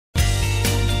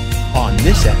on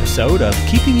this episode of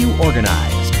Keeping You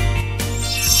Organized.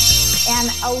 And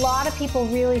a lot of people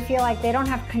really feel like they don't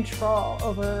have control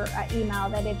over email,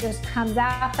 that it just comes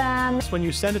at them. When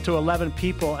you send it to 11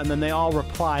 people and then they all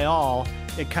reply all,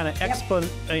 it kind of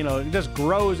it just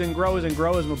grows and grows and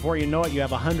grows. Before you know it, you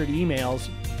have 100 emails.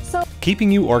 So,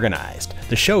 Keeping You Organized,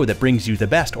 the show that brings you the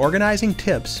best organizing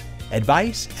tips,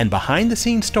 advice, and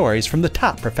behind-the-scenes stories from the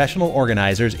top professional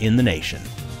organizers in the nation.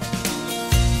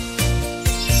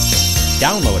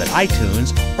 Download at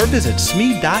iTunes or visit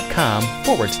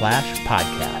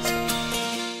smead.com/podcast.